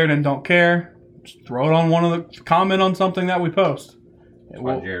like Jared and don't care, just throw it on one of the comment on something that we post. That's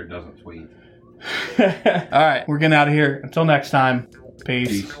why Jared doesn't tweet. All right, we're getting out of here. Until next time.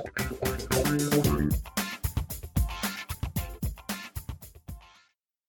 Peace. Peace.